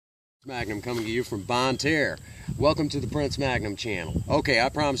Magnum coming to you from Bonne Terre. Welcome to the Prince Magnum channel. Okay, I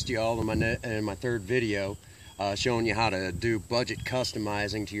promised you all in my third video showing you how to do budget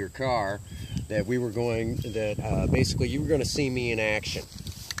customizing to your car that basically you were going to see me in action.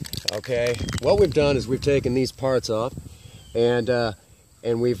 Okay, what we've done is we've taken these parts off and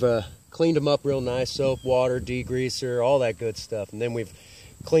we've cleaned them up real nice, soap, water, degreaser, all that good stuff, and then we've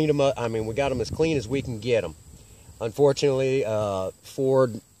cleaned them up. I mean, we got them as clean as we can get them. Unfortunately,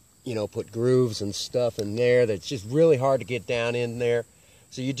 Ford put grooves and stuff in there that's just really hard to get down in there.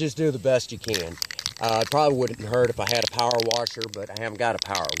 So you just do the best you can. It probably wouldn't hurt if I had a power washer, but I haven't got a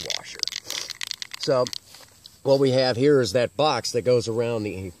power washer. So what we have here is that box that goes around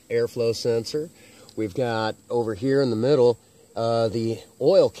the airflow sensor. We've got over here in the middle the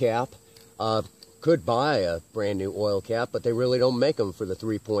oil cap. Could buy a brand new oil cap, but they really don't make them for the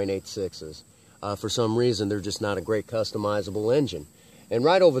 3.86s. For some reason, they're just not a great customizable engine. And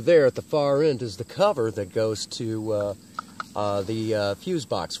right over there at the far end is the cover that goes to the fuse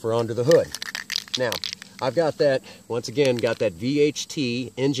box for under the hood. Now, I've got that, once again, got that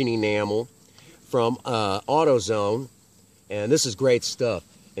VHT engine enamel from AutoZone, and this is great stuff.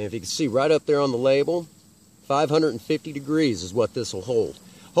 And if you can see right up there on the label, 550 degrees is what this will hold.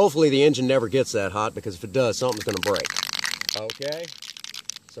 Hopefully the engine never gets that hot, because if it does, something's going to break. Okay,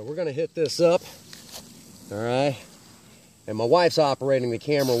 so we're going to hit this up. All right. And my wife's operating the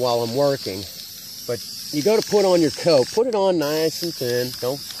camera while I'm working. But you go to put on your coat, put it on nice and thin.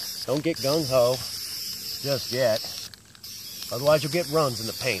 Don't get gung-ho just yet. Otherwise you'll get runs in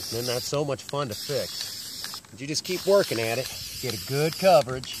the paint, and then that's so much fun to fix. But you just keep working at it, get a good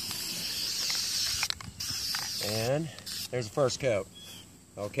coverage. And there's the first coat.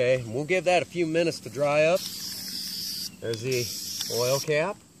 Okay, and we'll give that a few minutes to dry up. There's the oil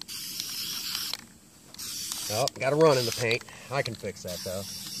cap. Oh, got a run in the paint. I can fix that though.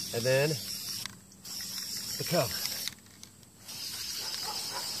 And then the cover.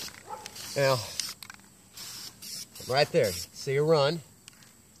 Now, right there, see a run,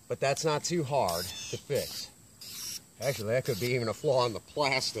 but that's not too hard to fix. Actually, that could be even a flaw in the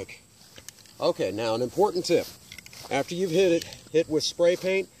plastic. Okay, now an important tip. After you've hit with spray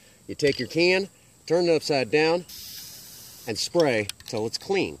paint, you take your can, turn it upside down, and spray till it's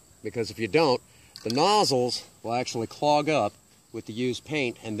clean. Because if you don't, the nozzles will actually clog up with the used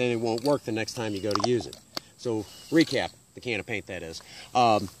paint, and then it won't work the next time you go to use it. So, recap, the can of paint that is.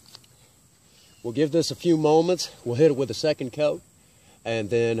 We'll give this a few moments. We'll hit it with a second coat, and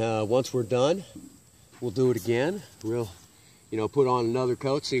then once we're done, we'll do it again. We'll, put on another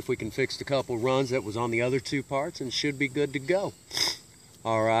coat, see if we can fix a couple runs that was on the other two parts, and should be good to go.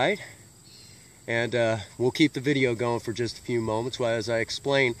 All right. And we'll keep the video going for just a few moments while as I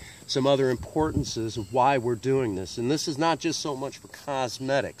explain some other importances of why we're doing this. And this is not just so much for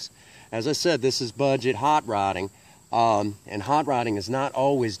cosmetics. As I said, this is budget hot rodding. And hot rodding is not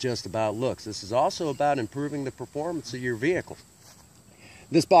always just about looks. This is also about improving the performance of your vehicle.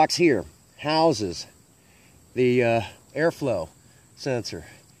 This box here houses the airflow sensor.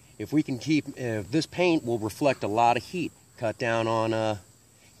 If we can this paint will reflect a lot of heat, cut down on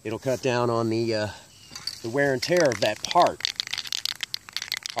it'll cut down on the wear and tear of that part.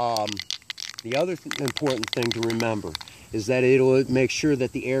 The other important thing to remember is that it'll make sure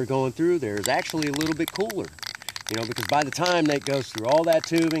that the air going through there is actually a little bit cooler. Because by the time that goes through all that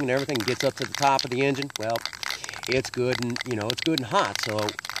tubing and everything gets up to the top of the engine, well, it's good and, it's good and hot. So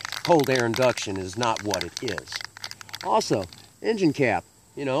cold air induction is not what it is. Also, engine cap,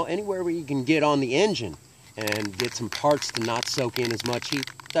 anywhere where you can get on the engine and get some parts to not soak in as much heat,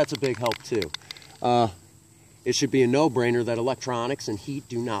 that's a big help too. It should be a no-brainer that electronics and heat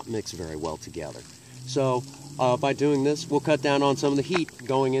do not mix very well together. So by doing this, we'll cut down on some of the heat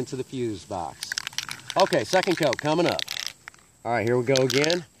going into the fuse box. Okay, second coat coming up. All right, here we go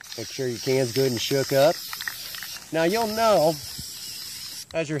again. Make sure your can's good and shook up. Now you'll know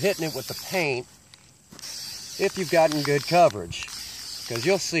as you're hitting it with the paint if you've gotten good coverage, because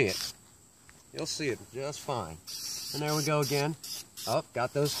you'll see it. You'll see it just fine. And there we go again. Oh,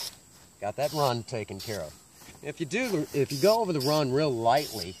 got that run taken care of. If you go over the run real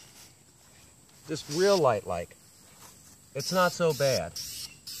lightly, just real light like, it's not so bad.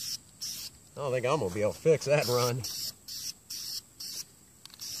 I don't think I'm gonna be able to fix that run. Let's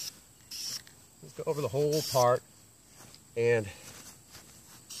go over the whole part, and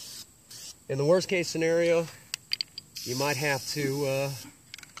in the worst case scenario, you might have to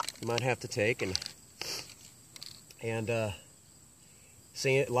take and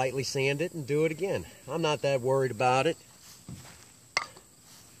lightly sand it and do it again. I'm not that worried about it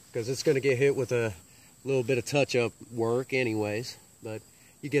because it's going to get hit with a little bit of touch-up work anyways. But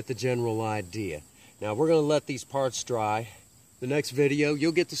you get the general idea. Now we're going to let these parts dry. The next video,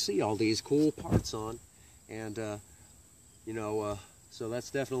 you'll get to see all these cool parts on. And, so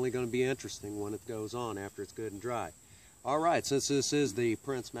that's definitely going to be interesting when it goes on after it's good and dry. All right, since this is the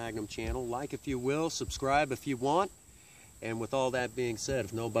Prince Magnum channel, like if you will, subscribe if you want. And with all that being said,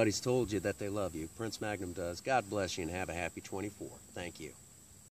 if nobody's told you that they love you, Prince Magnum does. God bless you and have a happy 24. Thank you.